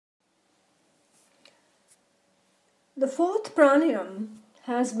The fourth pranayam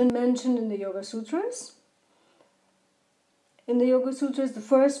has been mentioned in the Yoga Sutras. In the Yoga Sutras, the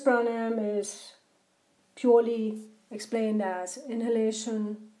first pranayam is purely explained as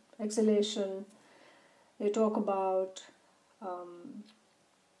inhalation, exhalation. They talk about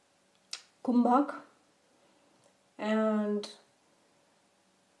kumbhak, and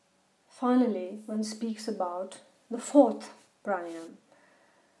finally one speaks about the fourth pranayam.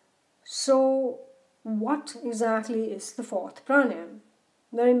 So what exactly is the fourth pranayam?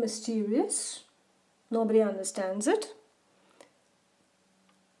 Very mysterious. Nobody understands it.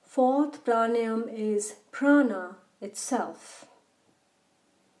 Fourth pranayam is prana itself.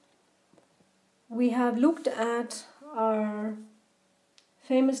 We have looked at our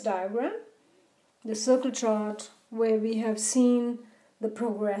famous diagram, the circle chart, where we have seen the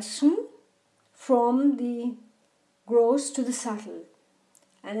progression from the gross to the subtle.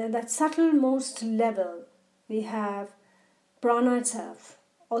 And at that subtlemost level, we have prana itself,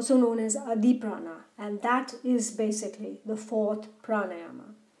 also known as Adi Prana, and that is basically the fourth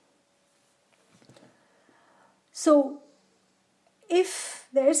pranayama. So, if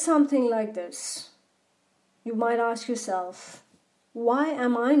there is something like this, you might ask yourself, why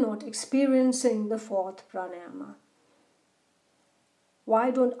am I not experiencing the fourth pranayama? Why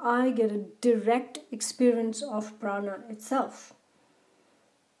don't I get a direct experience of prana itself?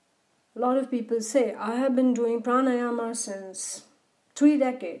 A lot of people say, I have been doing pranayama since 3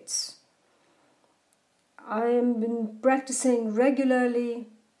 decades. I have been practicing regularly,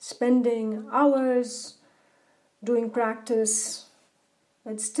 spending hours doing practice,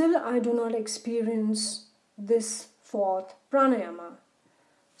 but still I do not experience this fourth pranayama.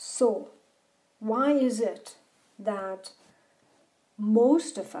 So, why is it that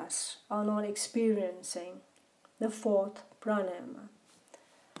most of us are not experiencing the fourth pranayama?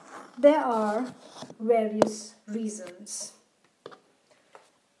 There are various reasons.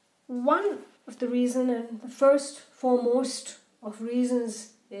 One of the reasons, and the first foremost of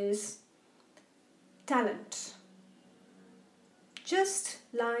reasons, is talent. Just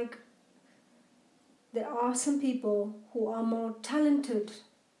like there are some people who are more talented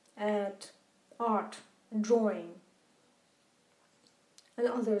at art and drawing, and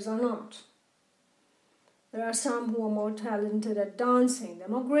others are not. There are some who are more talented at dancing, they're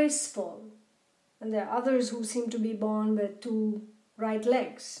more graceful, and there are others who seem to be born with 2 right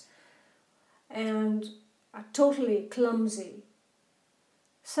legs and are totally clumsy.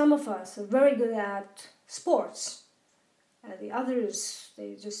 Some of us are very good at sports, and the others,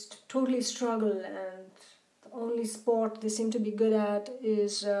 they just totally struggle, and the only sport they seem to be good at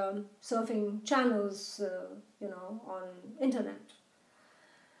is surfing channels, on internet.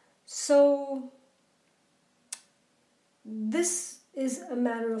 So this is a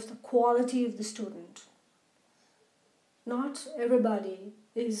matter of the quality of the student. Not everybody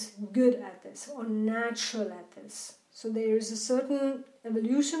is good at this or natural at this. So there is a certain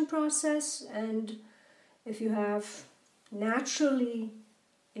evolution process, and if you have naturally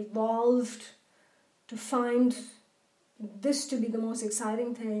evolved to find this to be the most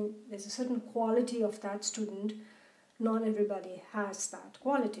exciting thing, there's a certain quality of that student. Not everybody has that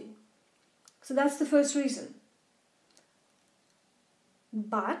quality. So that's the first reason.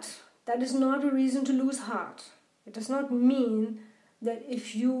 But that is not a reason to lose heart. It does not mean that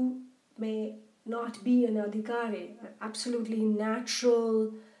if you may not be an adhikari, an absolutely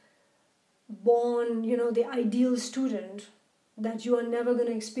natural, born, the ideal student, that you are never going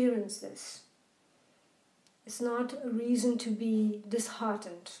to experience this. It's not a reason to be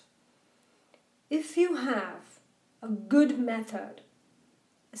disheartened. If you have a good method,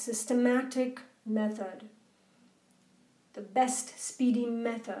 a systematic method, the best speedy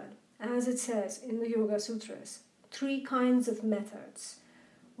method, as it says in the Yoga Sutras, 3 kinds of methods.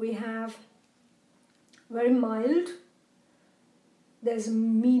 We have very mild, there's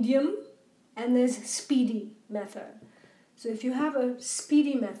medium, and there's speedy method. So if you have a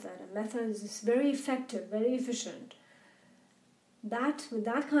speedy method, a method is very effective, very efficient, with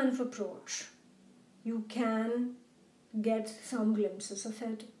that kind of approach, you can get some glimpses of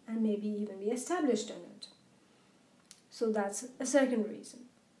it and maybe even be established in it. So that's a second reason.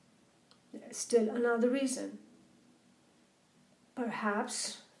 There's still another reason.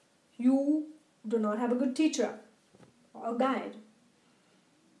 Perhaps you do not have a good teacher or a guide.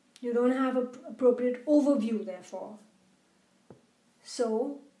 You don't have an appropriate overview, therefore.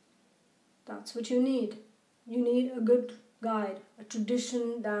 So that's what you need. You need a good guide, a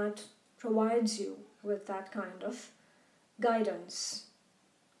tradition that provides you with that kind of guidance.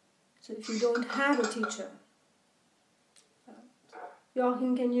 So if you don't have a teacher,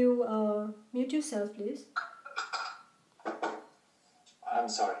 Joachim, can you mute yourself, please? I'm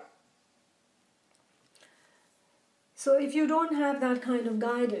sorry. So if you don't have that kind of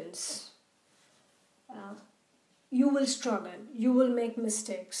guidance, you will struggle, you will make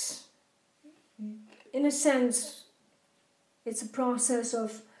mistakes. In a sense, it's a process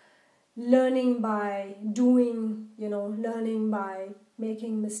of learning by doing, learning by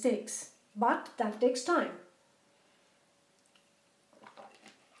making mistakes. But that takes time.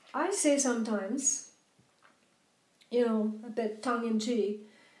 I say sometimes, a bit tongue-in-cheek,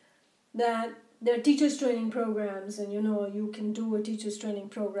 that there are teachers training programs, and you can do a teachers training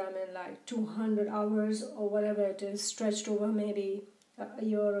program in like 200 hours or whatever it is, stretched over maybe a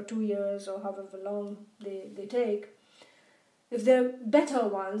year or 2 years or however long they take. If they're better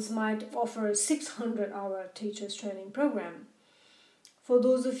ones, might offer a 600-hour teachers training program. For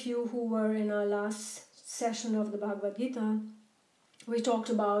those of you who were in our last session of the Bhagavad Gita, we talked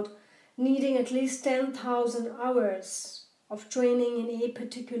about needing at least 10,000 hours of training in a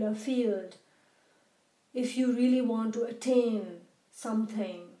particular field if you really want to attain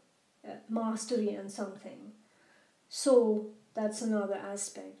something, mastery in something. So that's another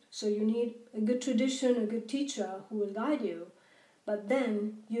aspect. So you need a good tradition, a good teacher who will guide you, but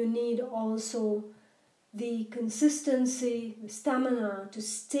then you need also the consistency, the stamina to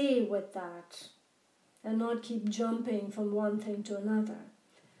stay with that and not keep jumping from one thing to another.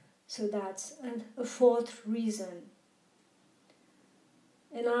 So that's a fourth reason.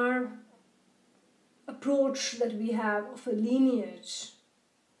 In our approach that we have of a lineage,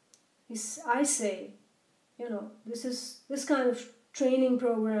 I say, this kind of training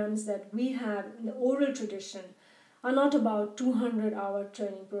programs that we have in the oral tradition are not about 200-hour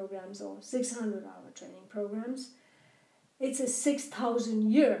training programs or 600-hour training programs. It's a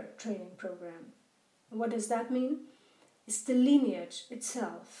 6,000-year training program. What does that mean? It's the lineage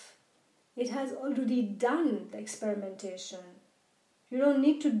itself. It has already done the experimentation. You don't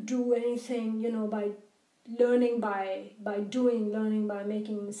need to do anything, by learning by doing, learning by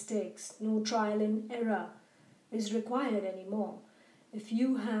making mistakes. No trial and error is required anymore. If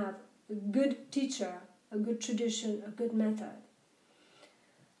you have a good teacher, a good tradition, a good method.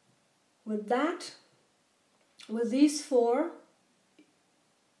 With that, with these four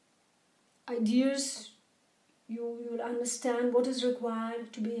ideas, you will understand what is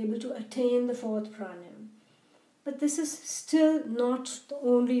required to be able to attain the fourth pranayama. But this is still not the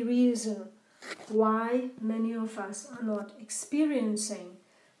only reason why many of us are not experiencing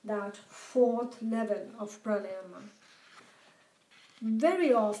that fourth level of pranayama.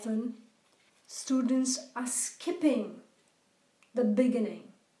 Very often, students are skipping the beginning,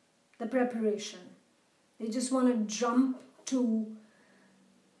 the preparation. They just want to jump to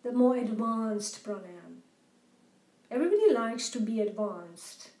the more advanced pranayama. Everybody likes to be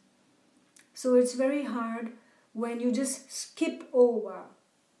advanced. So it's very hard when you just skip over.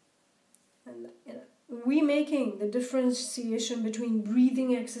 And we making the differentiation between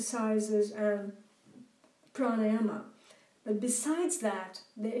breathing exercises and pranayama. But besides that,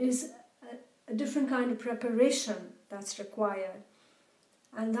 there is a different kind of preparation that's required.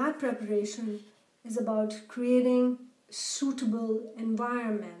 And that preparation is about creating a suitable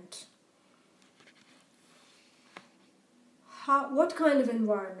environment. What kind of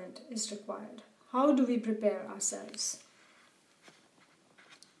environment is required? How do we prepare ourselves?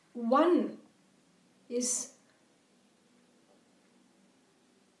 One is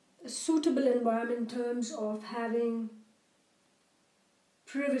a suitable environment in terms of having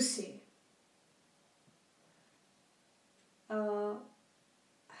privacy,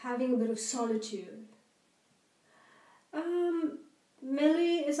 having a bit of solitude.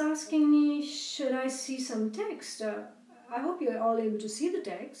 Melly is asking me, should I see some text? I hope you're all able to see the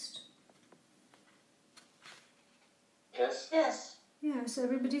text. Yes. Yes. Yes,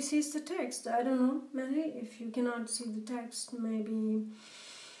 everybody sees the text. I don't know, Melly, if you cannot see the text, maybe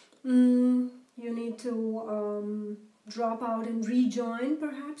you need to drop out and rejoin,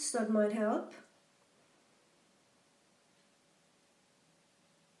 perhaps. That might help.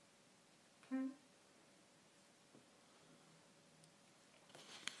 Okay.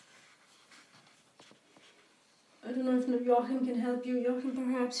 I don't know if Joachim can help you. Joachim,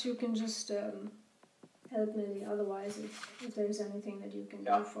 perhaps you can just help Millie. Otherwise, if there's anything that you can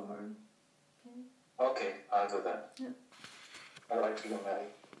do for her. Okay, I'll do that. Yeah. I'd like to go,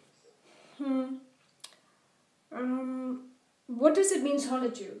 Maddie. What does it mean,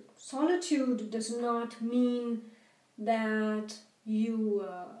 solitude? Solitude does not mean that you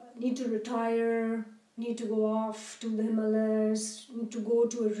need to retire, need to go off to the Himalayas, need to go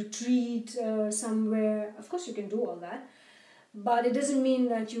to a retreat somewhere. Of course, you can do all that. But it doesn't mean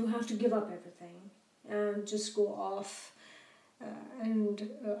that you have to give up everything and just go off and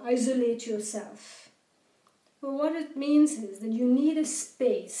isolate yourself. But what it means is that you need a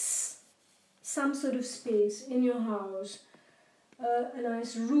space, some sort of space in your house, a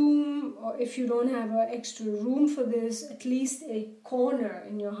nice room, or if you don't have an extra room for this, at least a corner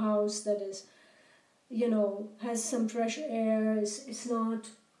in your house that is, has some fresh air, it's not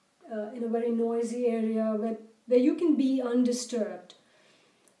in a very noisy area where you can be undisturbed.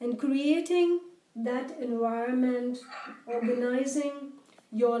 And creating that environment, organizing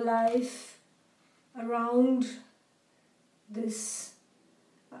your life around this.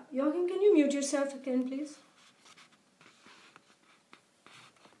 Joachim, can you mute yourself again, please?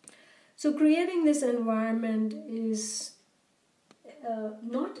 So creating this environment is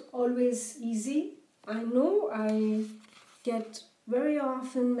not always easy. I know I get very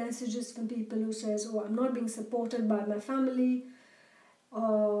often messages from people who says, "Oh, I'm not being supported by my family.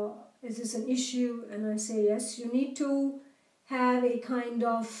 Is this an issue?" And I say, yes, you need to have a kind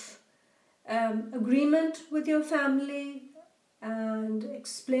of agreement with your family and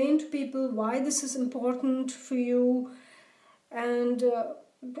explain to people why this is important for you, and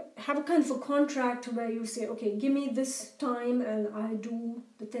have a kind of a contract where you say, okay, give me this time and I do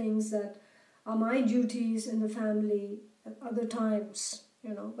the things that are my duties in the family at other times,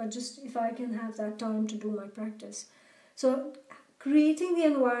 but just if I can have that time to do my practice. So creating the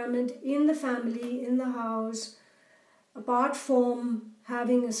environment in the family, in the house, apart from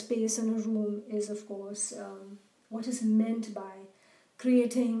having a space in a room, is of course what is meant by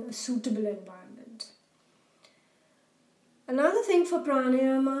creating a suitable environment. Another thing for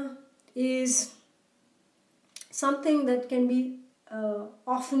pranayama is something that can be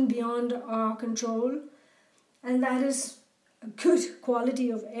often beyond our control, and that is a good quality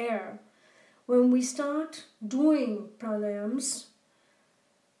of air. When we start doing pranayams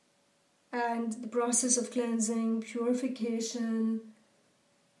and the process of cleansing, purification,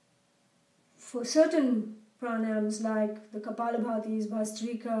 for certain pranayams like the Kapalabhatis,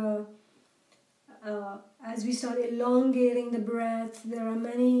 Bhastrika, as we start elongating the breath, there are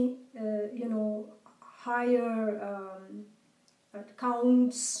many, higher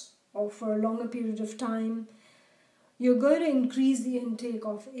counts or for a longer period of time. You're going to increase the intake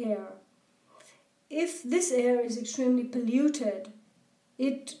of air. If this air is extremely polluted,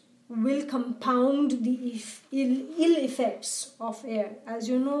 it will compound the ill effects of air. As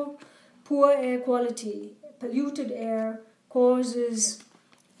you know, poor air quality, polluted air causes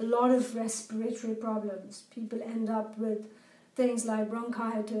a lot of respiratory problems. People end up with things like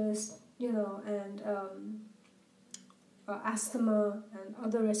bronchitis, and asthma and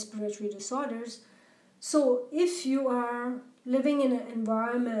other respiratory disorders. So if you are living in an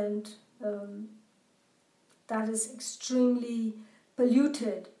environment that is extremely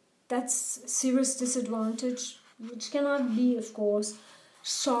polluted, that's a serious disadvantage which cannot be, of course,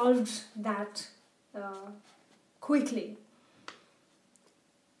 solved that quickly.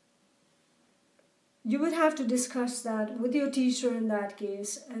 You would have to discuss that with your teacher in that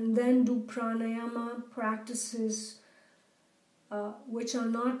case, and then do pranayama practices which are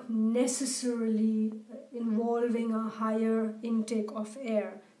not necessarily involving a higher intake of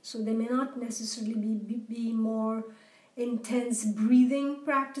air. So they may not necessarily be more intense breathing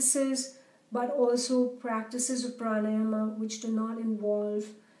practices, but also practices of pranayama which do not involve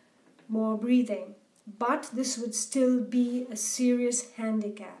more breathing. But this would still be a serious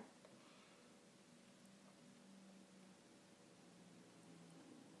handicap.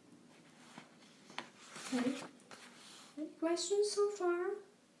 Okay. Any questions so far?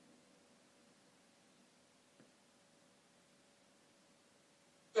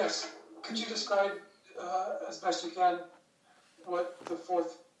 Yes. Could you describe, as best you can, what the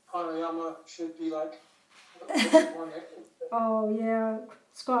fourth pranayama should be like? Oh, yeah.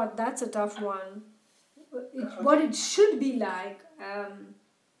 Scott, that's a tough one. What it should be like,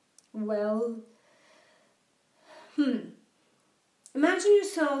 imagine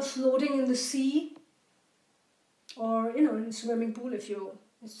yourself floating in the sea, or, in a swimming pool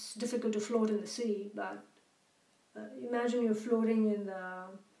it's difficult to float in the sea, but imagine you're floating in the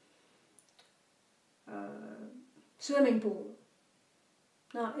swimming pool.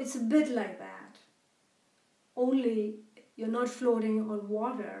 Now, it's a bit like that, only you're not floating on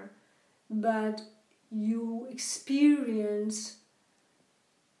water, but you experience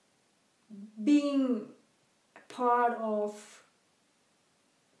being a part of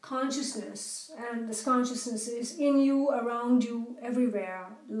consciousness, and this consciousness is in you, around you, everywhere,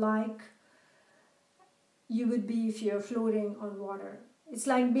 like you would be if you're floating on water. It's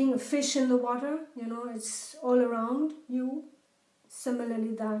like being a fish in the water, it's all around you.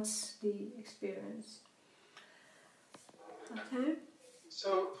 Similarly, that's the experience. Okay.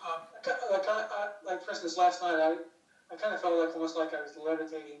 So, like for instance, last night I kind of felt like almost like I was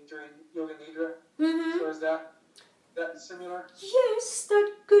levitating during Yoga Nidra. Mm-hmm. So is that similar? Yes,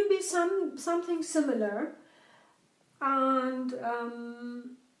 that could be something similar, and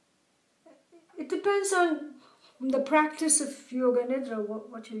it depends on the practice of Yoga Nidra,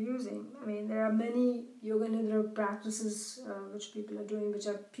 what you're using. I mean, there are many Yoga Nidra practices which people are doing, which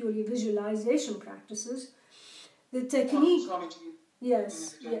are purely visualization practices. The technique,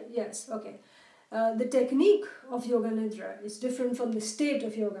 yes, yes, okay. The technique of Yoga Nidra is different from the state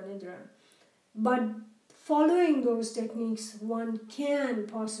of Yoga Nidra, but following those techniques, one can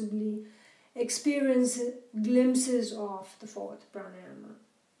possibly experience glimpses of the fourth pranayama.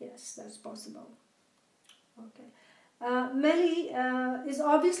 Yes, that's possible. Okay. Melly, it's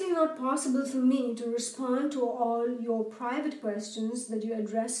obviously not possible for me to respond to all your private questions that you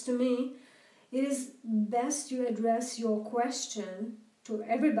address to me. It is best you address your question to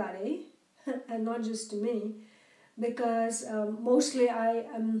everybody and not just to me, because mostly I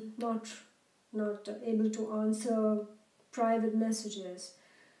am not able to answer private messages.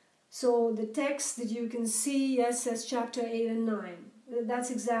 So the text that you can see, yes, says chapter 8 and 9.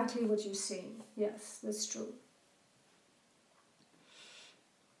 That's exactly what you're seeing. Yes, that's true.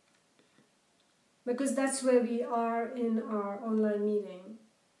 Because that's where we are in our online meeting.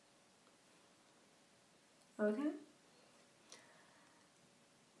 Okay?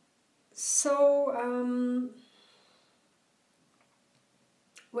 So,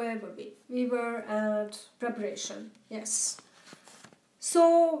 where were we? We were at preparation. Yes.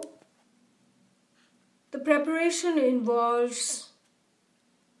 So, the preparation involves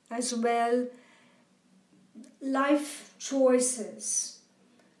as well life choices.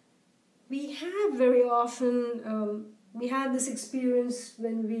 We have very often, we had this experience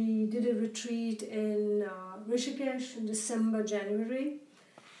when we did a retreat in Rishikesh in December, January,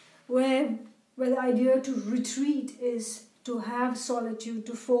 where the idea to retreat is to have solitude,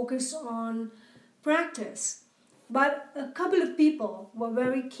 to focus on practice. But a couple of people were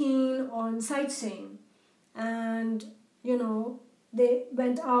very keen on sightseeing, and they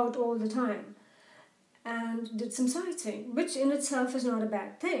went out all the time and did some sightseeing, which in itself is not a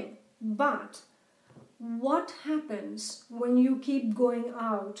bad thing. But what happens when you keep going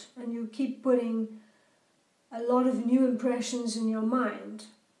out and you keep putting a lot of new impressions in your mind?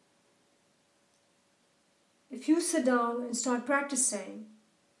 If you sit down and start practicing,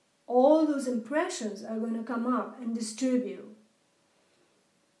 all those impressions are going to come up and disturb you.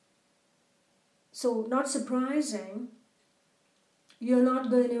 So, not surprising, you're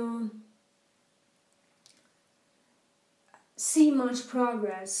not going to see much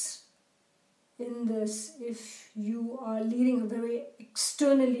progress in this if you are leading a very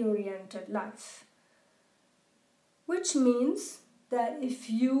externally oriented life. Which means that if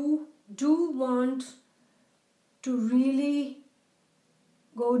you do want to really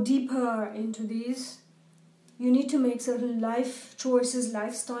go deeper into these, you need to make certain life choices,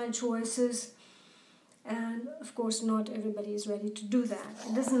 lifestyle choices, and of course not everybody is ready to do that.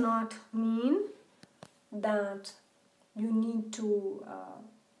 It does not mean that you need to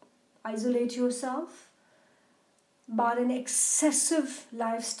isolate yourself, but an excessive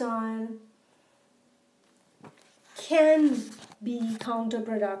lifestyle can be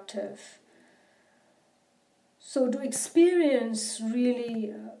counterproductive. So to experience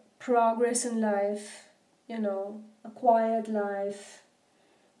really progress in life, a quiet life,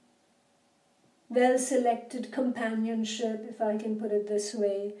 well-selected companionship, if I can put it this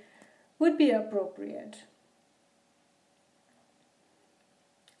way, would be appropriate.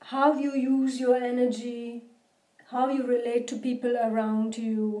 How you use your energy, how you relate to people around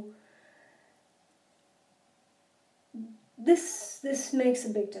you, this makes a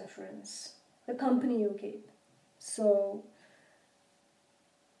big difference. The company you keep. So,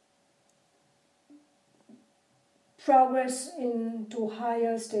 progress into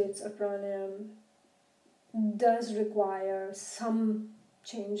higher states of pranayama does require some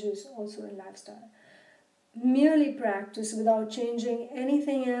changes also in lifestyle. Merely practice without changing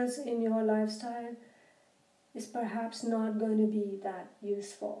anything else in your lifestyle is perhaps not going to be that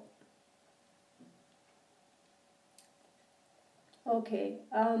useful. Okay,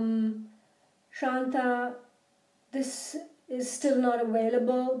 Shanta, this is still not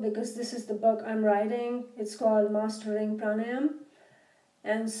available because this is the book I'm writing. It's called Mastering Pranayama.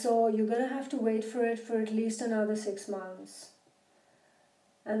 And so you're going to have to wait for it for at least another 6 months.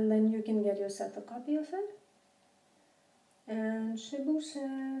 And then you can get yourself a copy of it. And Shibu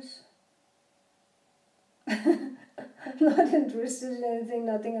says, I'm not interested in anything,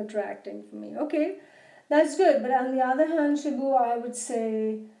 nothing attracting for me. Okay, That's good. But on the other hand, Shibu, I would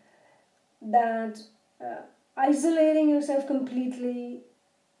say that isolating yourself completely,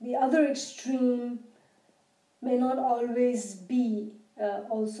 the other extreme, may not always be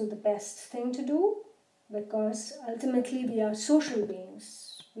also the best thing to do, because ultimately we are social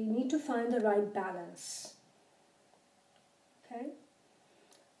beings. We need to find the right balance. Okay?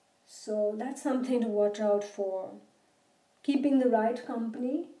 So that's something to watch out for. Keeping the right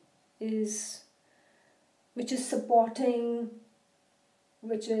company which is supporting,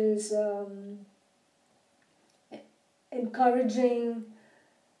 which is encouraging,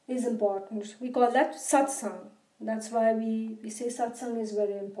 is important. We call that satsang. That's why we say satsang is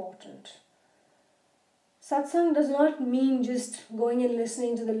very important. Satsang does not mean just going and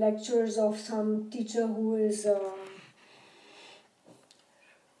listening to the lectures of some teacher who is,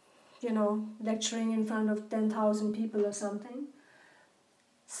 lecturing in front of 10,000 people or something.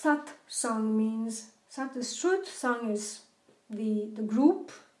 Satsang means, Sat is truth, Sang is the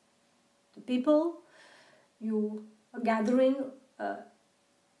group, the people. You are gathering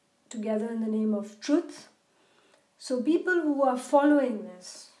together in the name of truth. So people who are following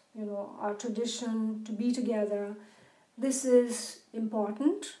this, our tradition to be together, this is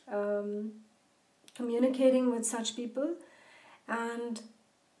important. Communicating with such people, and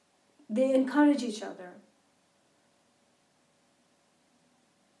they encourage each other.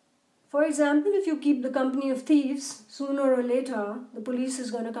 For example, if you keep the company of thieves, sooner or later the police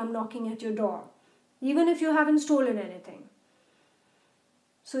is going to come knocking at your door, even if you haven't stolen anything.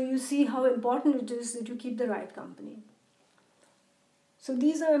 So you see how important it is that you keep the right company. So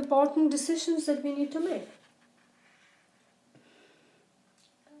these are important decisions that we need to make.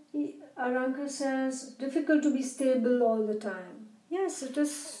 Aranka says, difficult to be stable all the time. Yes, it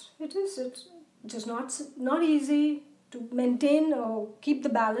is. It is not easy to maintain or keep the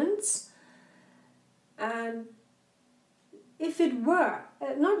balance. And if it were,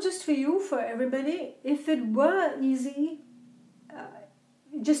 not just for you, for everybody, if it were easy,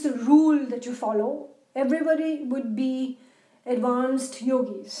 just a rule that you follow, everybody would be advanced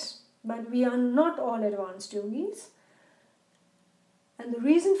yogis. But we are not all advanced yogis. And the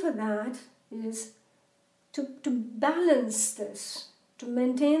reason for that is to balance this. To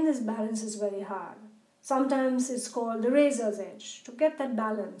maintain this balance is very hard. Sometimes it's called the razor's edge. To get that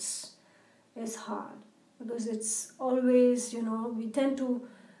balance is hard, because it's always, we tend to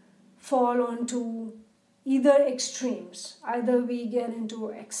fall onto either extremes. Either we get into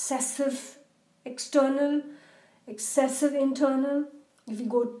excessive external, excessive internal. If we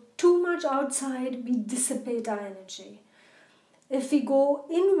go too much outside, we dissipate our energy. If we go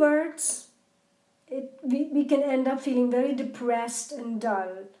inwards, we can end up feeling very depressed and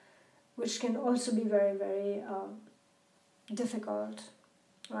dull, which can also be very, very difficult,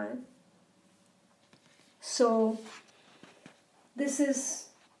 right? So this is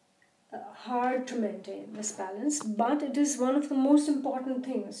hard to maintain, this balance, but it is one of the most important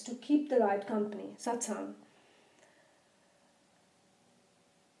things to keep the right company, satsang.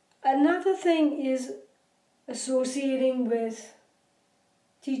 Another thing is associating with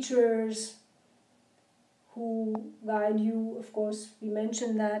teachers who guide you. Of course, we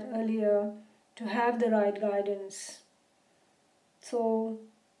mentioned that earlier, to have the right guidance. So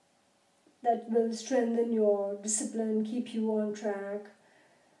that will strengthen your discipline, keep you on track.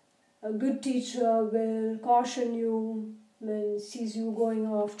 A good teacher will caution you when sees you going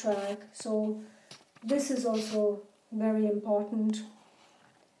off track. So this is also very important.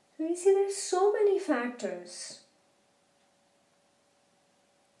 So you see, there's so many factors.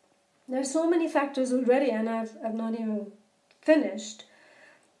 There's so many factors already, and I've not even finished.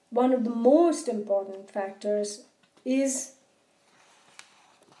 One of the most important factors is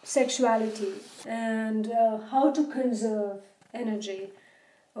sexuality and how to conserve energy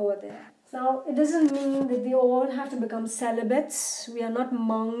over there. Now, it doesn't mean that we all have to become celibates. We are not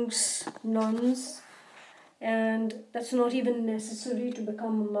monks, nuns, and that's not even necessary to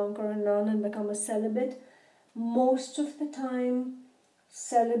become a monk or a nun and become a celibate. Most of the time,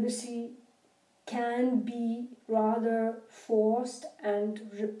 celibacy can be rather forced, and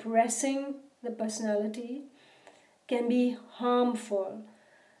repressing the personality can be harmful.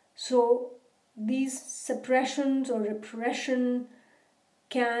 So these suppressions or repression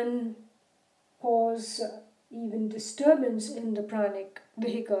can cause even disturbance in the pranic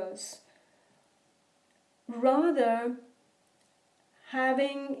vehicles. Rather,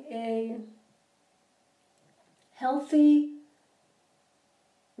 having a healthy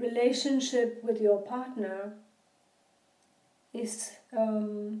relationship with your partner is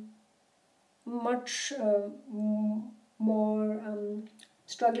much more,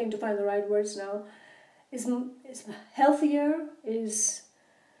 struggling to find the right words now, is healthier, is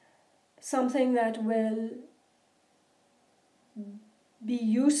something that will be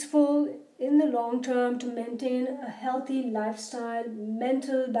useful in the long term to maintain a healthy lifestyle,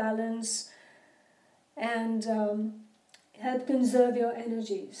 mental balance, and help conserve your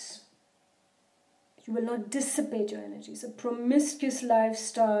energies. You will not dissipate your energies. A promiscuous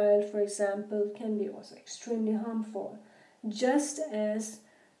lifestyle, for example, can be also extremely harmful, just as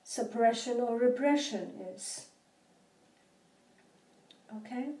suppression or repression is.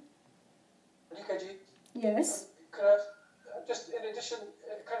 Okay? Radhikaji, Yes? could I, just in addition,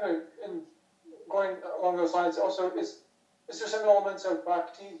 kind of in going along those lines, also, is there some elements of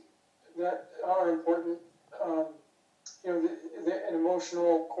bhakti that are important? An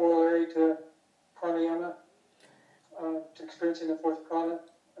emotional corollary to pranayama, to experiencing the fourth prana.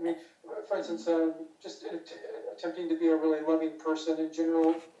 I mean, for instance, just attempting to be a really loving person in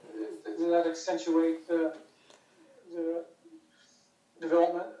general, does that accentuate the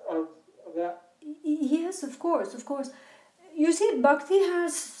development of that? Yes, of course, of course. You see, bhakti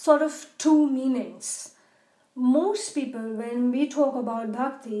has sort of two meanings. Most people, when we talk about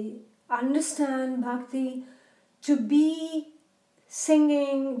bhakti, understand bhakti to be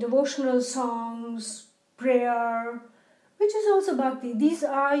singing devotional songs, prayer, which is also bhakti. These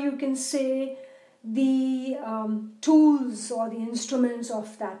are, you can say, the tools or the instruments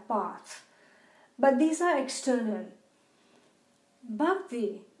of that path. But these are external.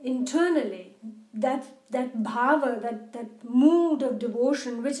 Bhakti, internally, that bhava, that mood of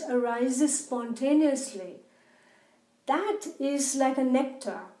devotion which arises spontaneously, that is like a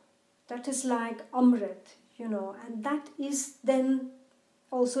nectar, that is like amrit, and that is then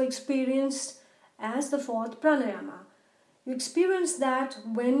also experienced as the fourth pranayama. You experience that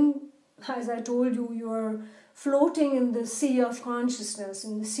when, as I told you, you're floating in the sea of consciousness,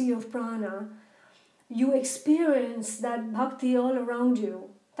 in the sea of prana. You experience that bhakti all around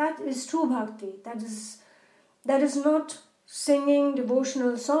you. That is true bhakti. That is not singing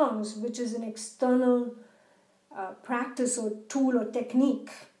devotional songs, which is an external practice or tool or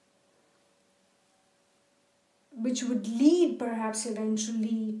technique, which would lead perhaps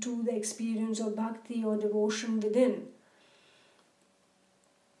eventually to the experience of bhakti or devotion within.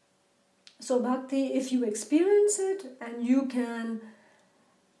 So bhakti, if you experience it and you can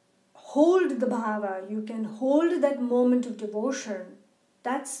hold the bhava, you can hold that moment of devotion,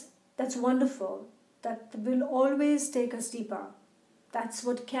 that's wonderful. That will always take us deeper. That's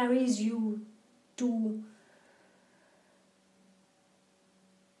what carries you to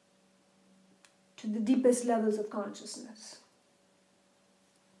the deepest levels of consciousness.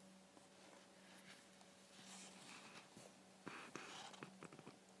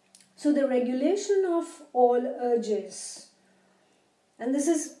 So the regulation of all urges, and this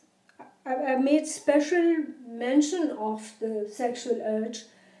is, I've made special mention of the sexual urge,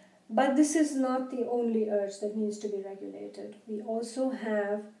 but this is not the only urge that needs to be regulated. We also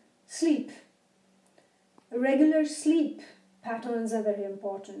have sleep. Regular sleep patterns are very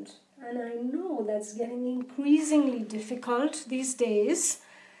important. And I know that's getting increasingly difficult these days.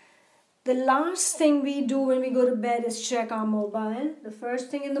 The last thing we do when we go to bed is check our mobile. The first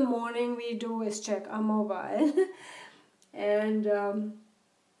thing in the morning we do is check our mobile. And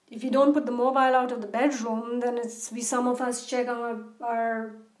if you don't put the mobile out of the bedroom, then some of us check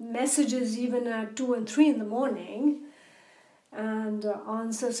our messages even at 2 and 3 in the morning and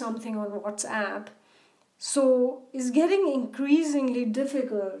answer something on WhatsApp. So it's getting increasingly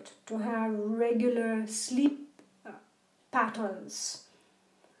difficult to have regular sleep patterns.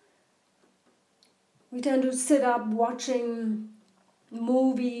 We tend to sit up watching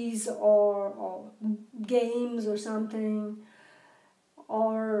movies or games or something,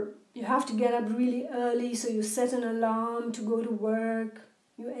 or you have to get up really early, so you set an alarm to go to work.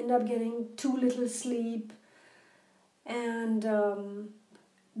 You end up getting too little sleep and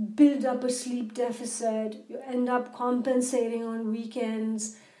build up a sleep deficit. You end up compensating on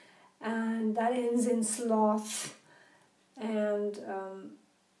weekends, and that ends in sloth. And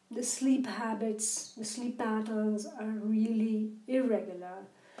the sleep habits, the sleep patterns are really irregular.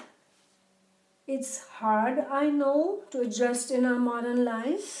 It's hard, I know, to adjust in our modern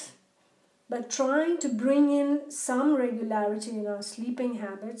life, but trying to bring in some regularity in our sleeping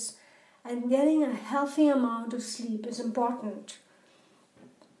habits and getting a healthy amount of sleep is important.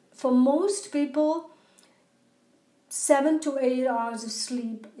 For most people, 7 to 8 hours of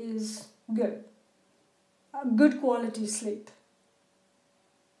sleep is good. A good quality sleep.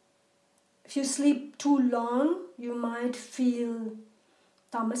 If you sleep too long, you might feel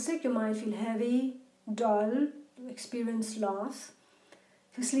tamasic, you might feel heavy, dull, experience sloth.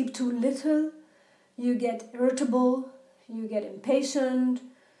 If you sleep too little, you get irritable, you get impatient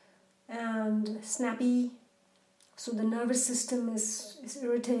and snappy. So the nervous system is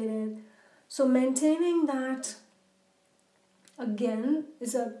irritated. So maintaining that, again,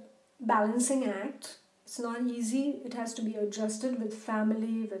 is a balancing act. It's not easy. It has to be adjusted with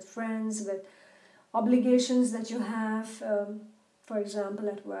family, with friends, with obligations that you have, for example,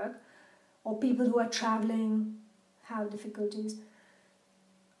 at work, or people who are traveling have difficulties.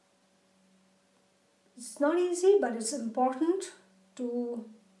 It's not easy, but it's important to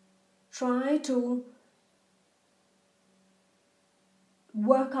try to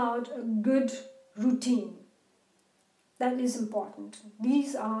work out a good routine. That is important.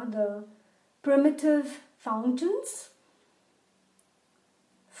 These are the primitive fountains: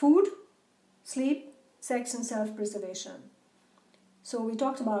 food, sleep, sex, and self-preservation. So we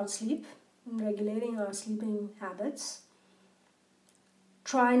talked about sleep, regulating our sleeping habits.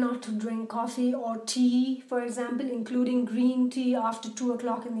 Try not to drink coffee or tea, for example, including green tea after 2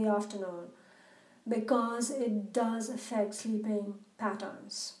 o'clock in the afternoon, because it does affect sleeping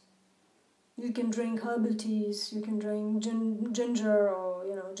patterns. You can drink herbal teas, you can drink ginger or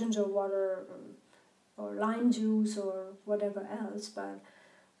ginger water or lime juice or whatever else, but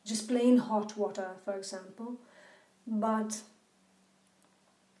just plain hot water, for example. But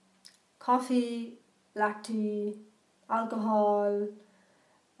coffee, black tea, alcohol,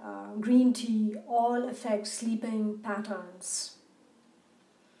 green tea all affect sleeping patterns.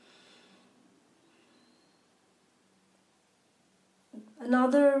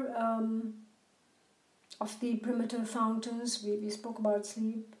 Another of the primitive fountains, we spoke about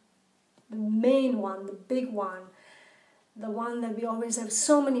sleep. The main one, the big one, the one that we always have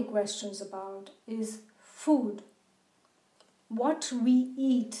so many questions about is food. What we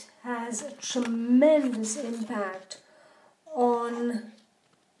eat has a tremendous impact on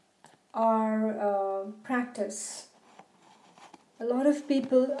our practice. A lot of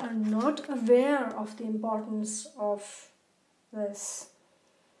people are not aware of the importance of this.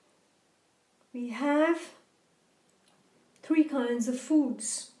 We have 3 kinds of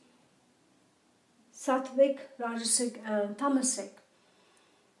foods: sattvic, rajasic, and tamasic.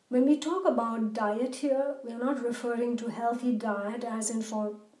 When we talk about diet here, we are not referring to healthy diet as in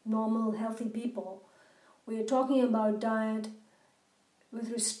for normal healthy people. We are talking about diet with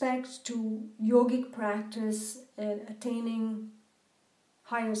respect to yogic practice and attaining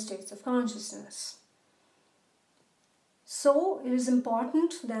higher states of consciousness. So it is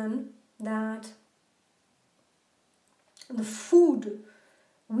important then that the food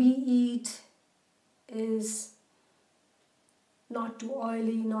we eat is not too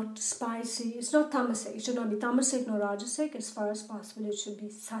oily, not too spicy. It's not tamasic. It should not be tamasic nor rajasic. As far as possible, it should be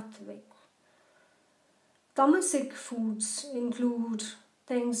sattvic. Tamasic foods include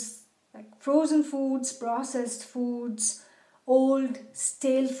things like frozen foods, processed foods, old,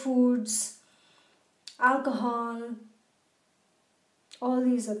 stale foods, alcohol. All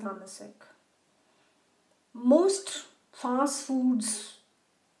these are tamasic. Most fast foods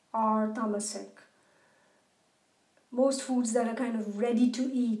are tamasic. Most foods that are kind of ready to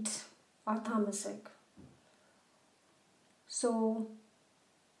eat are tamasic. So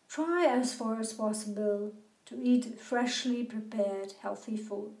try as far as possible to eat freshly prepared healthy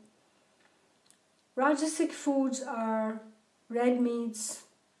food. Rajasic foods are red meats,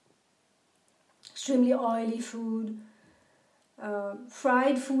 extremely oily food.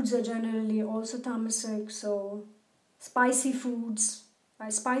 Fried foods are generally also tamasic. So spicy foods, by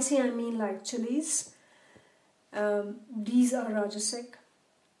spicy I mean like chilies, these are rajasic.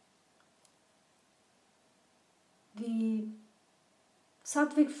 The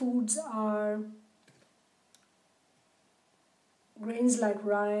sattvic foods are grains like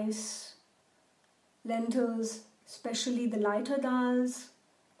rice, lentils, especially the lighter dals,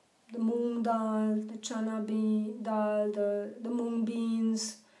 the moong dal, the chana dal, the moong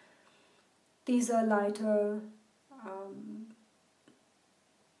beans. These are lighter.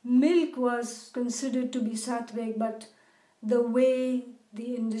 Milk was considered to be sattvic, but the way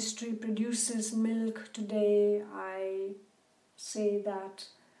the industry produces milk today, I say that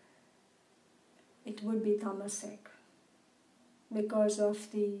it would be tamasic because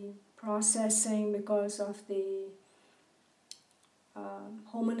of the processing, because of the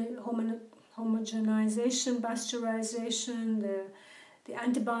homogenization, pasteurization, the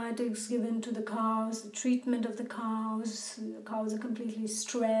antibiotics given to the cows, the treatment of the cows. The cows are completely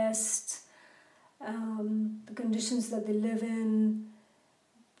stressed, the conditions that they live in.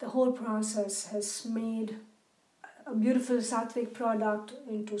 The whole process has made a beautiful sattvic product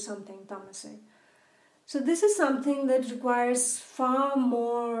into something tamasic. So this is something that requires far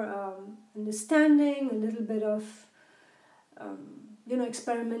more understanding, a little bit of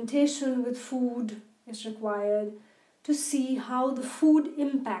experimentation with food is required to see how the food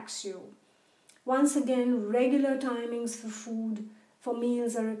impacts you. Once again, regular timings for food, for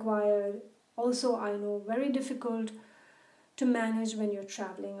meals are required. Also, I know, very difficult to manage when you're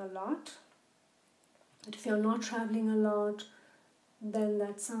traveling a lot. But if you're not traveling a lot, then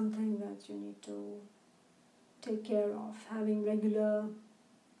that's something that you need to take care of, having regular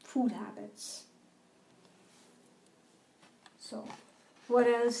food habits. So, what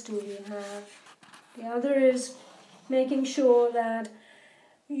else do we have? The other is making sure that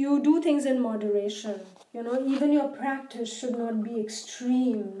you do things in moderation. Even your practice should not be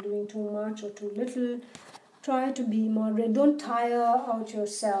extreme, doing too much or too little. Try to be moderate. Don't tire out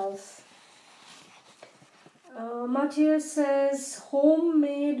yourself. Matthias says,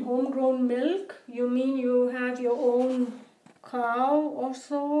 homegrown milk? You mean you have your own cow or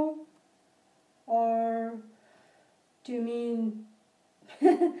so? Or do you mean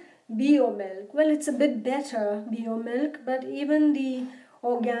bio milk? Well, it's a bit better, bio milk, but even the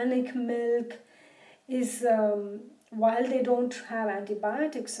organic milk is, while they don't have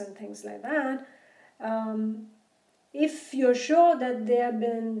antibiotics and things like that, if you're sure that they have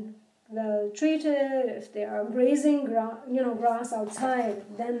been well treated, if they are grazing grass outside,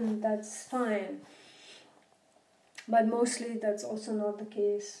 then that's fine. But mostly that's also not the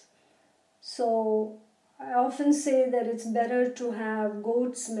case. So I often say that it's better to have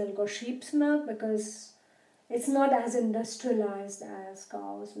goat's milk or sheep's milk because it's not as industrialized as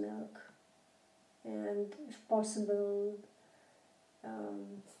cow's milk. And if possible,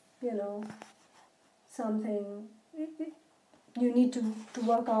 something you need to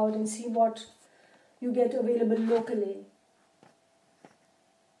work out and see what you get available locally.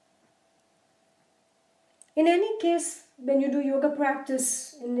 In any case, when you do yoga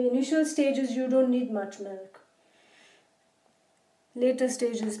practice, in the initial stages, you don't need much milk. Later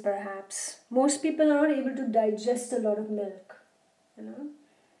stages, perhaps. Most people are not able to digest a lot of milk,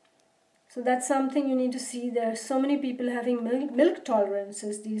 So that's something you need to see. There are so many people having milk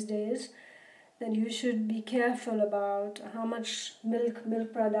tolerances these days that you should be careful about how much milk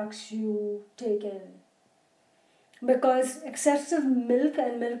products you take in. Because excessive milk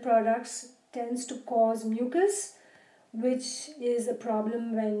and milk products tends to cause mucus, which is a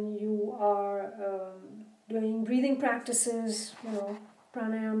problem when you are doing breathing practices,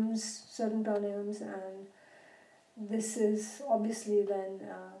 pranayams, certain pranayams, and this is obviously then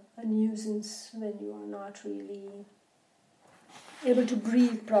a nuisance when you are not really able to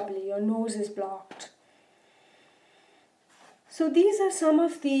breathe properly, your nose is blocked. So these are some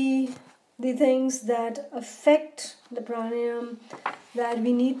of the things that affect the pranayam that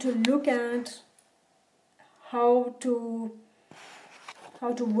we need to look at how to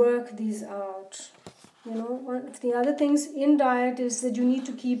work these out. One of the other things in diet is that you need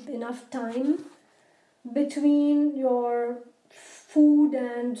to keep enough time between your food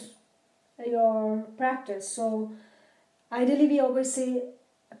and your practice. So ideally we always say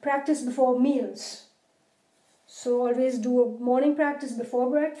practice before meals. So always do a morning practice before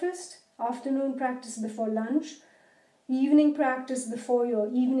breakfast, afternoon practice before lunch, evening practice before your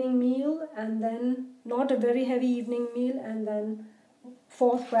evening meal, and then not a very heavy evening meal, and then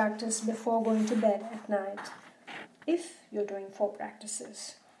fourth practice before going to bed at night, if you're doing 4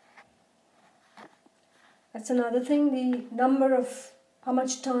 practices. That's another thing, the number of how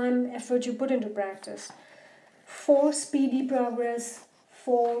much time, effort you put into practice. 4 speedy progress,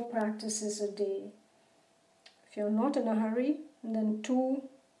 4 practices a day. If you're not in a hurry, then 2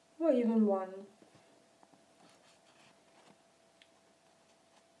 or even 1.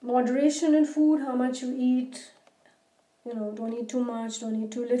 Moderation in food, how much you eat. Don't eat too much, don't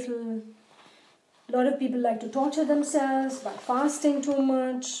eat too little. A lot of people like to torture themselves by fasting too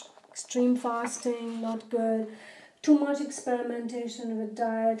much. Extreme fasting, not good. Too much experimentation with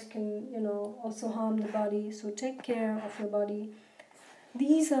diet can, also harm the body. So take care of your body.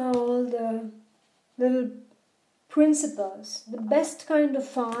 These are all the little principles. The best kind of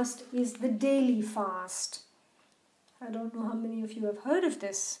fast is the daily fast. I don't know how many of you have heard of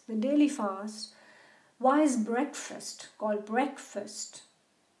this. The daily fast. Why is breakfast called breakfast?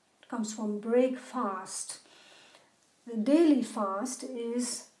 It comes from break fast. The daily fast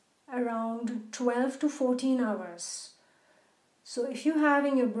is around 12 to 14 hours. So if you're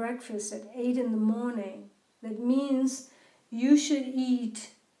having your breakfast at 8 in the morning, that means you should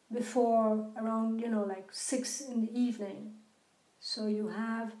eat before around, 6 in the evening. So you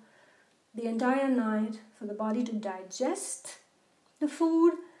have the entire night for the body to digest the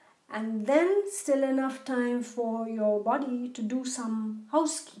food, and then still enough time for your body to do some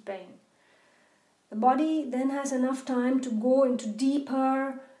housekeeping. The body then has enough time to go into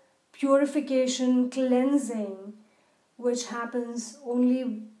deeper purification, cleansing, which happens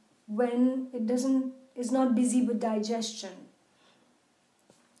only when is not busy with digestion.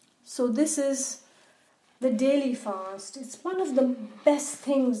 So this is the daily fast. It's one of the best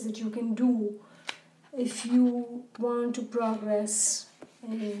things that you can do if you want to progress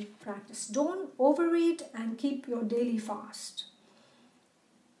in practice. Don't overeat and keep your daily fast.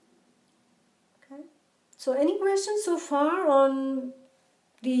 Okay? So any questions so far on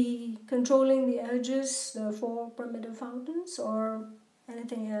the controlling the urges, the 4 primitive fountains, or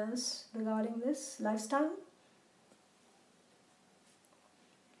anything else regarding this lifestyle?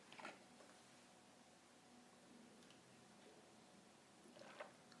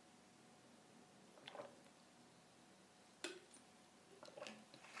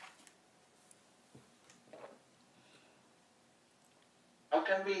 How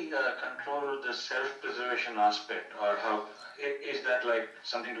can we control the self-preservation aspect, or how is that like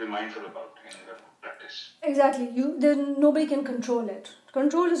something to be mindful about in the practice? Exactly. Then nobody can control it.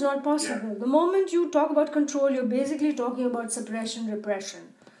 Control is not possible. Yeah. The moment you talk about control, you're basically talking about suppression,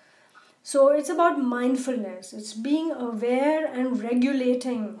 repression. So it's about mindfulness. It's being aware and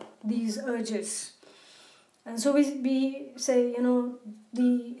regulating these urges. And so we say,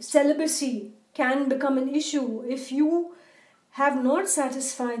 the celibacy can become an issue if you have not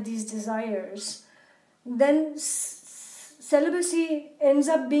satisfied these desires. Then celibacy ends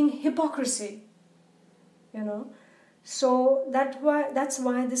up being hypocrisy. So that's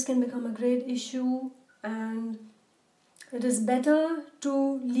why this can become a great issue, and it is better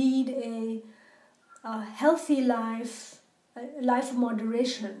to lead a healthy life, a life of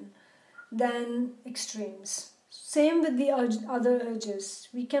moderation, than extremes. Same with the other urges.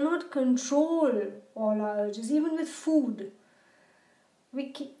 We cannot control all our urges, even with food.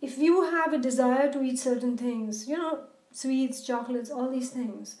 If you have a desire to eat certain things, sweets, chocolates, all these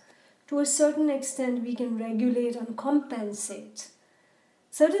things, to a certain extent we can regulate and compensate.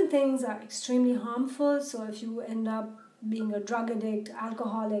 Certain things are extremely harmful, so if you end up being a drug addict,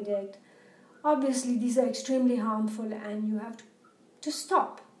 alcohol addict, obviously these are extremely harmful and you have to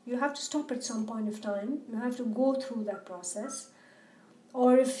stop. You have to stop at some point of time. You have to go through that process.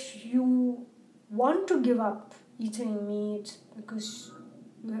 Or if you want to give up eating meat because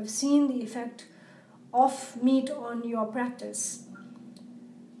you have seen the effect of meat on your practice,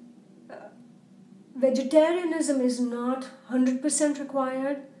 vegetarianism is not 100%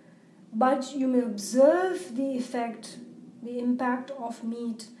 required, but you may observe the effect, the impact of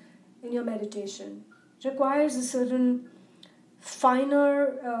meat in your meditation. It requires a certain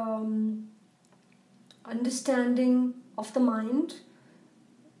finer understanding of the mind,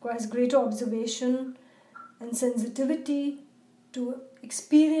 requires greater observation and sensitivity to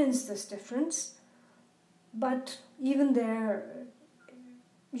experience this difference. But even there,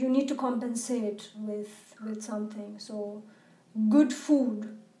 you need to compensate with something. So good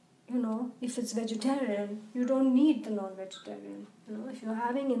food, if it's vegetarian, you don't need the non-vegetarian. If you're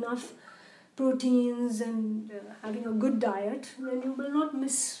having enough proteins and having a good diet, then you will not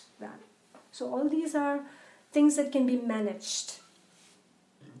miss that. So all these are things that can be managed.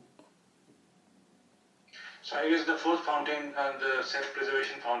 So I guess the 4th fountain, the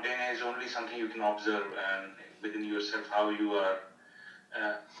self-preservation fountain, is only something you can observe and within yourself how you are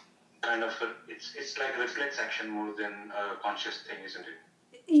it's like a reflex action more than a conscious thing, isn't it?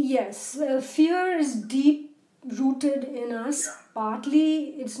 Yes, fear is deep rooted in us. Yeah. Partly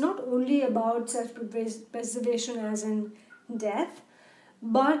it's not only about self-preservation as in death,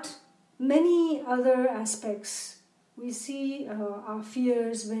 but many other aspects. We see our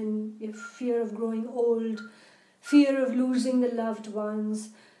fears when we have fear of growing old, fear of losing the loved ones,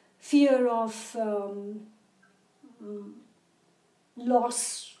 fear of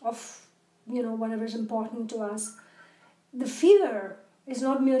loss of whatever is important to us. The fear is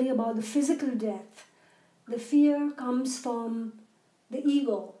not merely about the physical death. The fear comes from the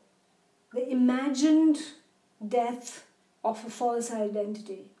ego, the imagined death of a false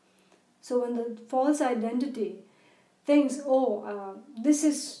identity. So when the false identity thinks, this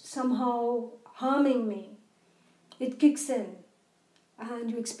is somehow harming me, it kicks in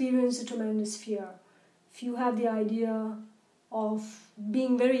and you experience a tremendous fear. If you have the idea of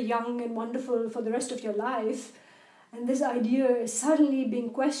being very young and wonderful for the rest of your life, and this idea is suddenly being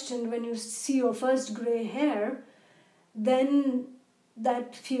questioned when you see your first grey hair, then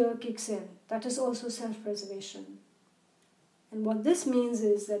that fear kicks in. That is also self-preservation. And what this means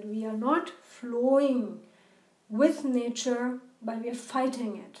is that we are not flowing with nature, but we are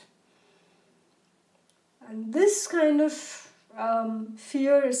fighting it. And this kind of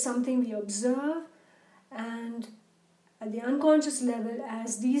fear is something we observe And at the unconscious level,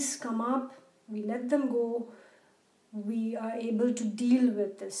 as these come up, we let them go, we are able to deal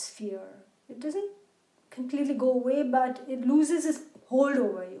with this fear. It doesn't completely go away, but it loses its hold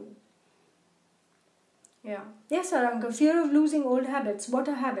over you. Yeah. Yes, Aranka, fear of losing old habits. What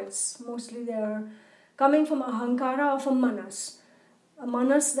are habits? Mostly they are coming from ahankara or from manas. A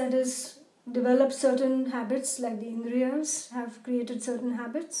manas that is developed certain habits, like the indriyas have created certain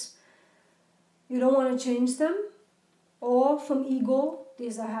habits. You don't want to change them. Or from ego,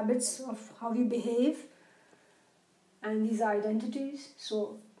 these are habits of how you behave, and these are identities.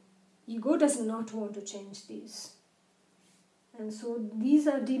 So ego does not want to change these. And so these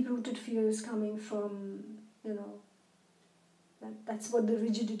are deep-rooted fears coming from, that's what the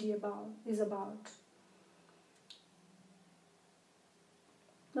rigidity is about.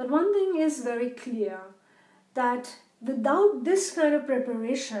 But one thing is very clear, that without this kind of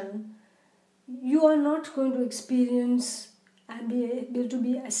preparation, you are not going to experience and be able to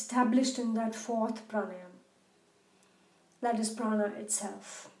be established in that fourth pranayama. That is prana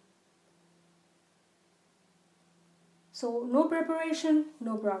itself. So no preparation,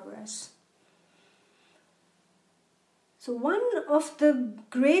 no progress. So one of the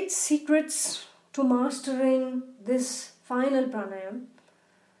great secrets to mastering this final pranayama,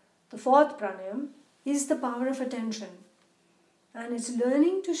 the fourth pranayama, is the power of attention. And it's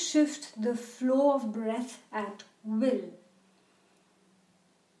learning to shift the flow of breath at will.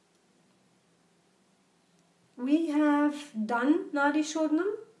 We have done Nadi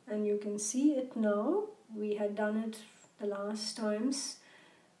Shodhanam, and you can see it now. We had done it the last times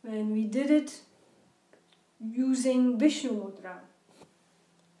when we did it using Vishnu Mudra.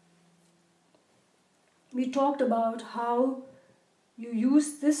 We talked about how you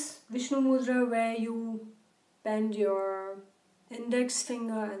use this Vishnu Mudra where you bend your index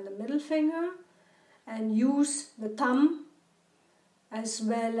finger and the middle finger and use the thumb as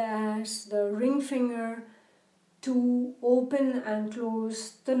well as the ring finger to open and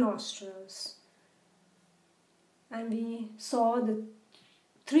close the nostrils. And we saw the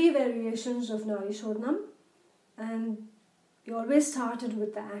 3 variations of Nadi Shodhanam, and we always started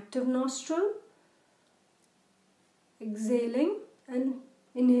with the active nostril, exhaling and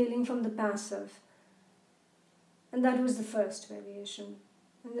inhaling from the passive. And that was the first variation.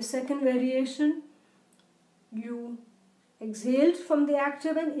 And the second variation, you exhaled from the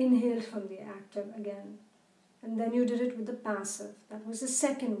active and inhaled from the active again. And then you did it with the passive. That was the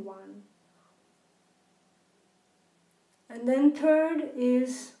second one. And then third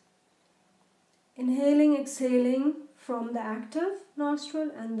is inhaling, exhaling from the active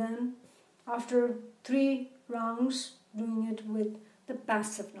nostril, and then after 3 rounds doing it with the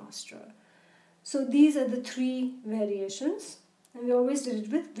passive nostril. So these are the 3 variations, and we always did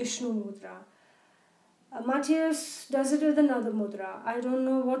it with Vishnu Mudra. Matthias does it with another mudra. I don't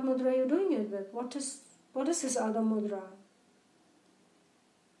know what mudra you're doing it with. What is this other mudra?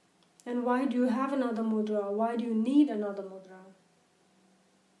 And why do you have another mudra? Why do you need another mudra?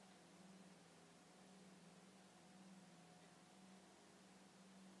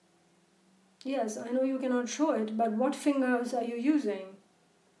 Yes, I know you cannot show it, but what fingers are you using?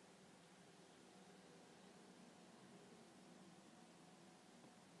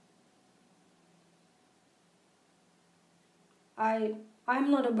 I'm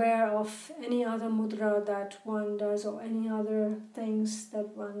not aware of any other mudra that one does or any other things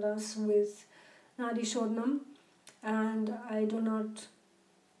that one does with Nadi Shodhanam, and I do not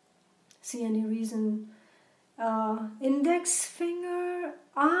see any reason. Index finger,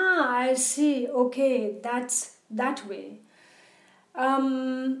 I see, okay, that's that way.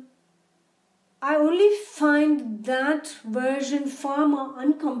 I only find that version far more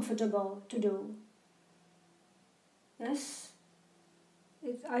uncomfortable to do. Yes?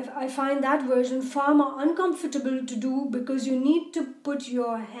 I find that version far more uncomfortable to do because you need to put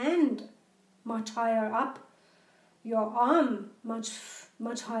your hand much higher up, your arm much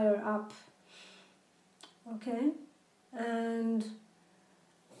higher up. Okay? And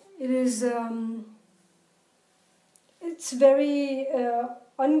it is, it's very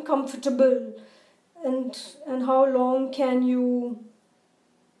uncomfortable. And how long can you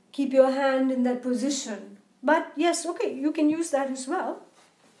keep your hand in that position? But yes, okay, you can use that as well.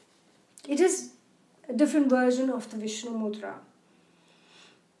 It is a different version of the Vishnu Mudra.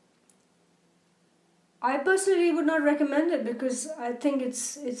 I personally would not recommend it because I think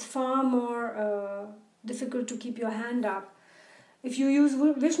it's far more difficult to keep your hand up. If you use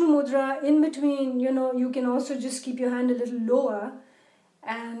Vishnu Mudra, in between, you can also just keep your hand a little lower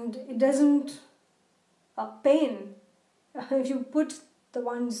and it doesn't pain. If you put the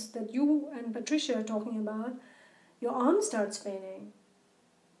ones that you and Patricia are talking about, your arm starts paining.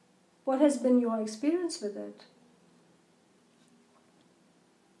 What has been your experience with it?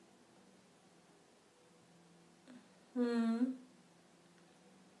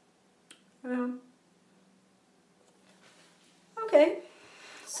 Okay,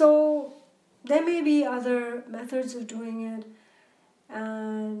 so there may be other methods of doing it,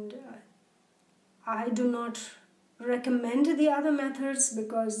 and I do not recommend the other methods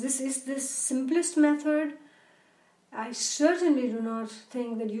because this is the simplest method. I certainly do not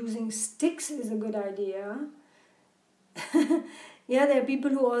think that using sticks is a good idea. Yeah, there are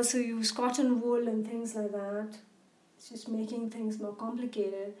people who also use cotton wool and things like that. It's just making things more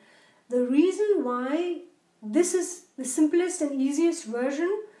complicated. The reason why this is the simplest and easiest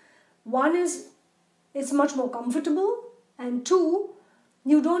version, one is it's much more comfortable, and two,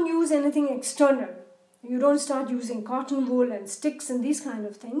 you don't use anything external. You don't start using cotton wool and sticks and these kind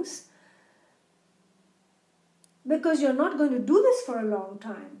of things because you're not going to do this for a long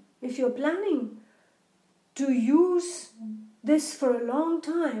time. If you're planning to use this for a long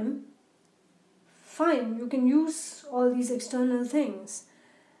time, fine, you can use all these external things.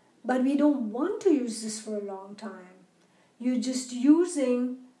 But we don't want to use this for a long time. You're just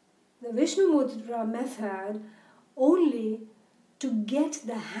using the Vishnu Mudra method only to get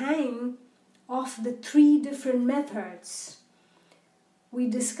the hang of the 3 different methods. We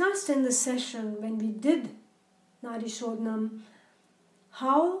discussed in the session when we did Nadi Shodhanam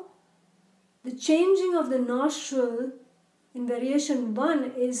how the changing of the nostril in variation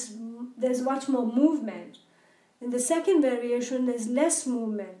 1 is there's much more movement. In the second variation, there's less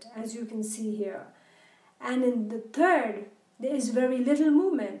movement, as you can see here. And in the third, there is very little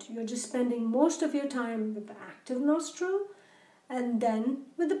movement. You're just spending most of your time with the active nostril and then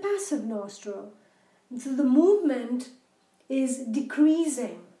with the passive nostril. And so the movement is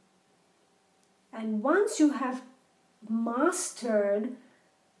decreasing. And once you have mastered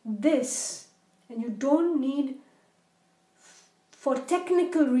this, and you don't need, for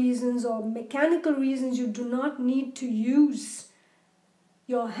technical reasons or mechanical reasons, you do not need to use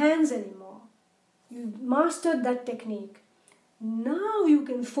your hands anymore. You've mastered that technique. Now you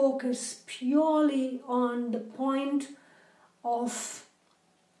can focus purely on the point of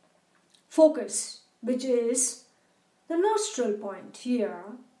focus, which is the nostril point here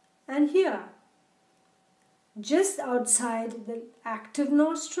and here. Just outside the active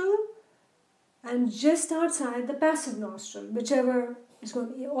nostril and just outside the passive nostril, whichever is going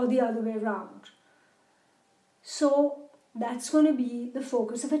to be, or the other way around. So that's going to be the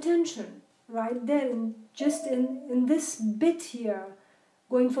focus of attention right there, in this bit here,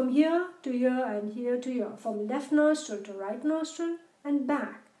 going from here to here and here to here, from left nostril to right nostril and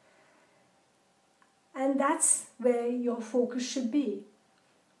back. And that's where your focus should be.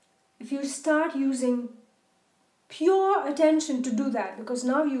 If you start using pure attention to do that, because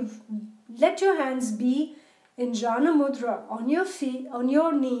now you've let your hands be in Jhana Mudra on your feet, on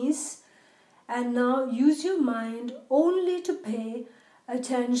your knees, and now use your mind only to pay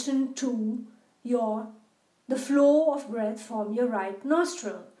attention to the flow of breath from your right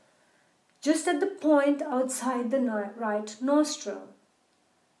nostril, just at the point outside the right nostril.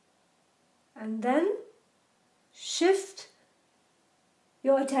 And then shift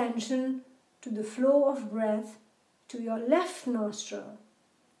your attention to the flow of breath to your left nostril.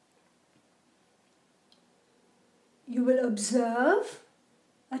 You will observe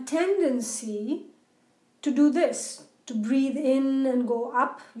a tendency to do this, to breathe in and go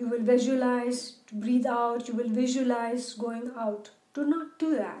up. You will visualize, to breathe out, you will visualize going out. Do not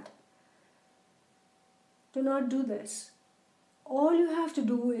do that. Do not do this. All you have to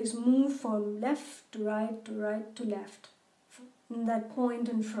do is move from left to right to left, in that point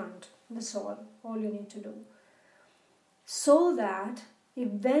in front. That's all you need to do. So that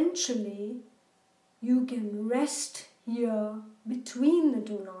eventually you can rest here between the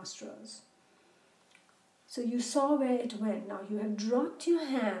 2 nostrils. So you saw where it went. Now you have dropped your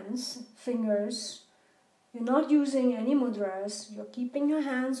hands, fingers. You're not using any mudras. You're keeping your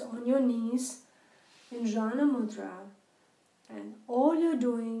hands on your knees in Jhana Mudra. And all you're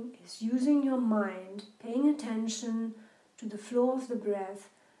doing is using your mind, paying attention to the flow of the breath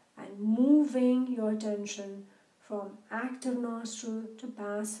and moving your attention from active nostril to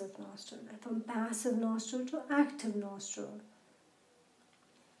passive nostril, and from passive nostril to active nostril.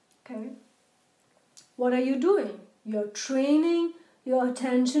 Okay? What are you doing? You're training your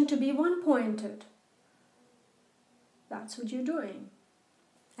attention to be one-pointed. That's what you're doing.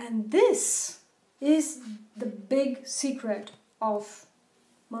 And this is the big secret of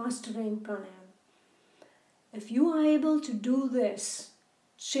mastering pranayama. If you are able to do this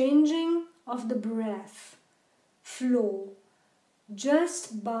changing of the breath flow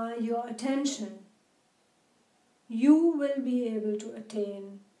just by your attention, you will be able to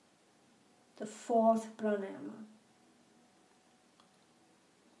attain the fourth pranayama.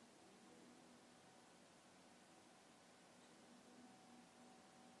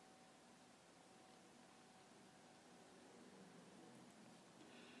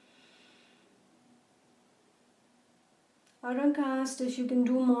 Arank asked if you can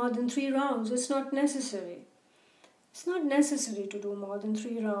do more than 3 rounds. It's not necessary. It's not necessary to do more than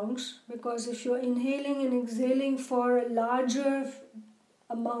 3 rounds, because if you're inhaling and exhaling for a larger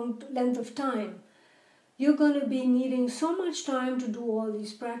length of time, you're going to be needing so much time to do all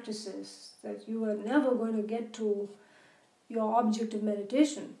these practices that you are never going to get to your object of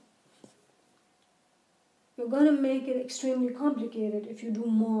meditation. You're going to make it extremely complicated if you do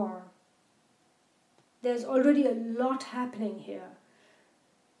more. There's already a lot happening here.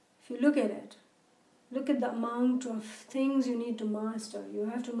 If you look at it, look at the amount of things you need to master. You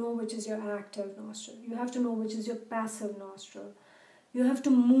have to know which is your active nostril. You have to know which is your passive nostril. You have to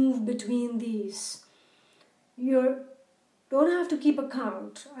move between these. You don't have to keep a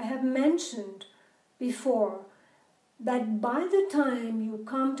count. I have mentioned before that by the time you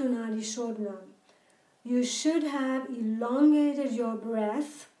come to Nadi Shodhana, you should have elongated your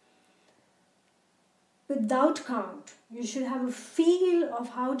breath without count. You should have a feel of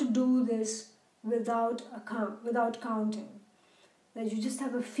how to do this without counting. That you just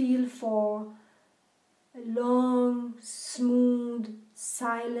have a feel for a long, smooth,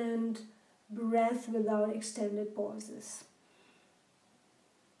 silent breath without extended pauses.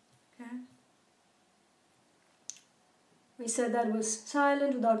 Okay? We said that was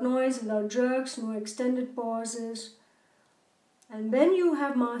silent, without noise, without jerks, no extended pauses. And when you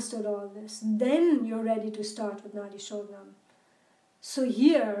have mastered all this, then you're ready to start with Nadi Shodhana. So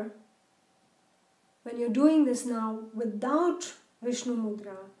here, when you're doing this now without Vishnu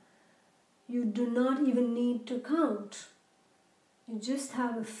Mudra, you do not even need to count. You just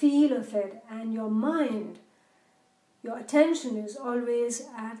have a feel of it, and your mind, your attention is always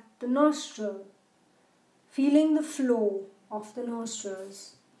at the nostril, feeling the flow of the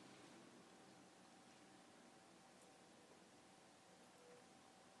nostrils.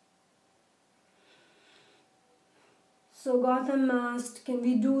 So Gautam asked, can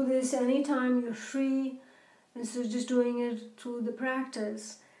we do this anytime you're free instead of just doing it through the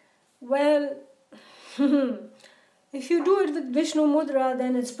practice? Well, if you do it with Vishnu Mudra,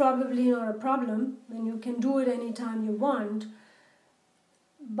 then it's probably not a problem, and you can do it anytime you want.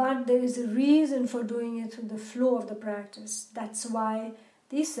 But there is a reason for doing it through the flow of the practice. That's why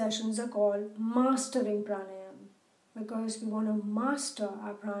these sessions are called mastering pranayama, because we want to master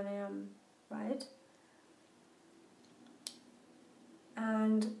our pranayama, right?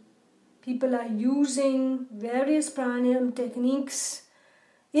 And people are using various pranayama techniques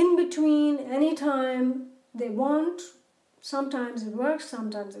in between anytime they want. Sometimes it works,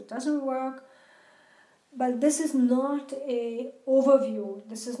 sometimes it doesn't work. But this is not an overview.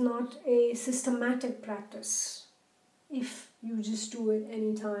 This is not a systematic practice if you just do it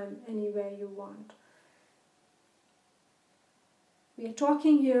anytime, anywhere you want. We are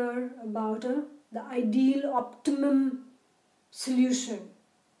talking here about the ideal, optimum solution.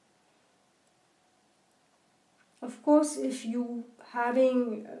 Of course, if you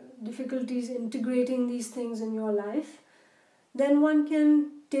having difficulties integrating these things in your life, then one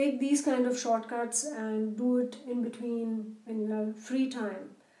can take these kind of shortcuts and do it in between when you have free time.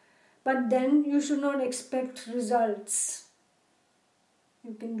 But then you should not expect results.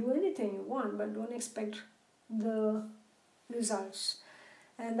 You can do anything you want, but don't expect the results.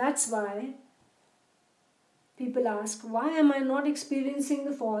 And that's why people ask, why am I not experiencing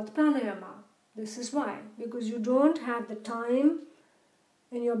the fourth pranayama? This is why. Because you don't have the time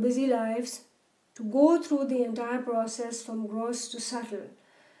in your busy lives to go through the entire process from gross to subtle.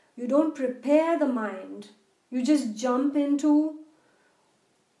 You don't prepare the mind. You just jump into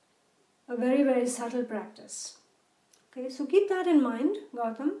a very, very subtle practice. Okay, so keep that in mind,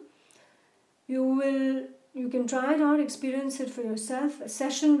 Gautam. You can try it out, experience it for yourself. A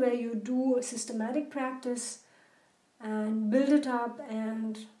session where you do a systematic practice and build it up,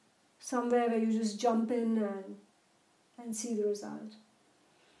 and somewhere where you just jump in and see the result.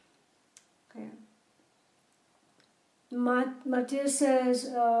 Okay. Matthias says,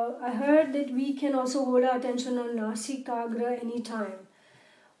 I heard that we can also hold our attention on Nasikagra anytime.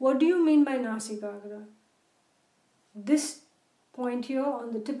 What do you mean by Nasikagra? This point here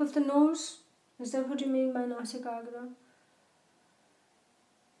on the tip of the nose? Is that what you mean by Nasikagra?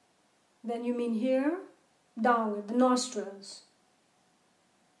 Then you mean here? Down at the nostrils.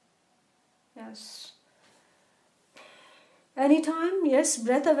 Yes. Anytime, yes,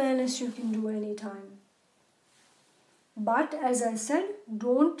 breath awareness you can do anytime. But as I said,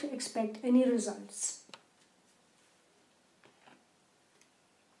 don't expect any results.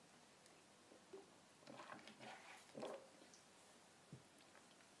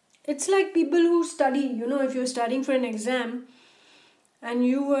 It's like people who study, if you're studying for an exam and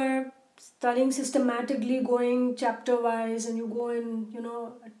you were studying systematically, going chapter wise, and you go and,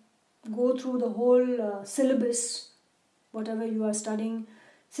 go through the whole syllabus, whatever you are studying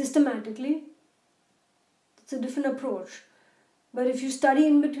systematically, it's a different approach. But if you study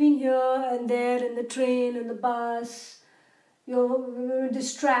in between here and there, in the train, in the bus, you're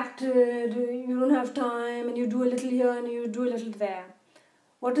distracted, you don't have time, and you do a little here and you do a little there,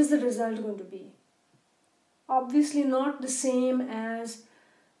 what is the result going to be? Obviously not the same as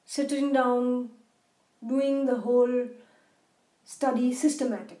sitting down, doing the whole study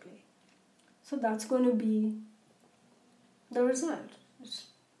systematically. So that's going to be the result. It's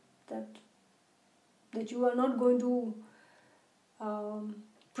that you are not going to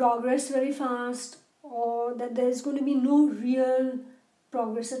progress very fast, or that there is going to be no real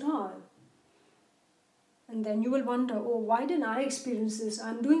progress at all. And then you will wonder, oh, why didn't I experience this?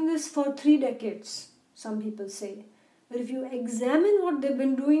 I'm doing this for 3 decades, some people say. But if you examine what they've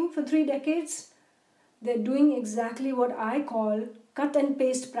been doing for 3 decades, they're doing exactly what I call cut and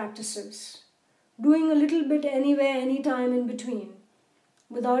paste practices. Doing a little bit anywhere, anytime in between,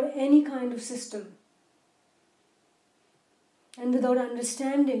 without any kind of system. And without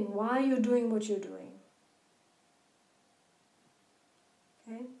understanding why you're doing what you're doing.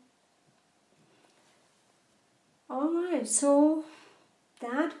 Okay? Alright, so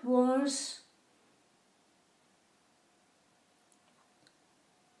that was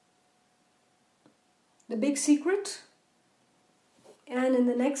the big secret. And in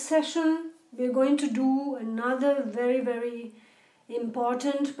the next session, we're going to do another very, very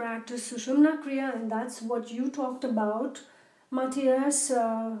important practice, Sushumna Kriya, and that's what you talked about, Matthias,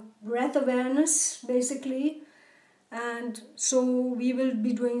 breath awareness, basically. And so we will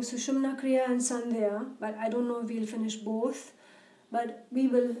be doing Sushumna Kriya and Sandhya, but I don't know if we'll finish both, but we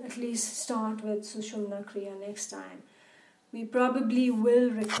will at least start with Sushumna Kriya next time. We probably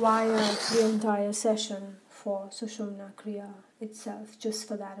will require the entire session for Sushumna Kriya itself, just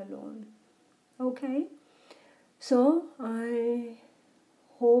for that alone. Okay? So I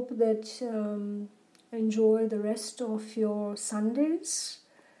hope that enjoy the rest of your Sundays,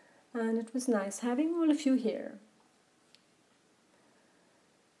 and it was nice having all of you here.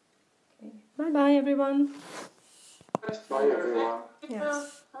 Okay. Bye-bye, everyone. Bye, everyone.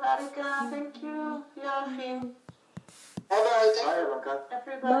 Yes. Radhika, thank you, Yafin. Bye, Radhika.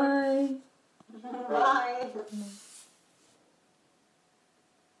 Everybody. Bye. Bye.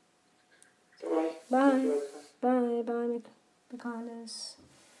 Bye. Bye. Bye, Michalis.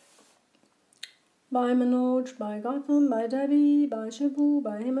 Bye, Manoj. Bye, Gautam. Bye, Debbie. Bye, Shibu.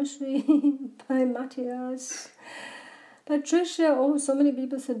 Bye, Himashri. Bye, Matthias. Patricia. Oh, so many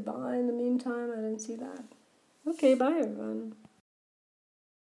people said bye in the meantime. I didn't see that. Okay, bye, everyone.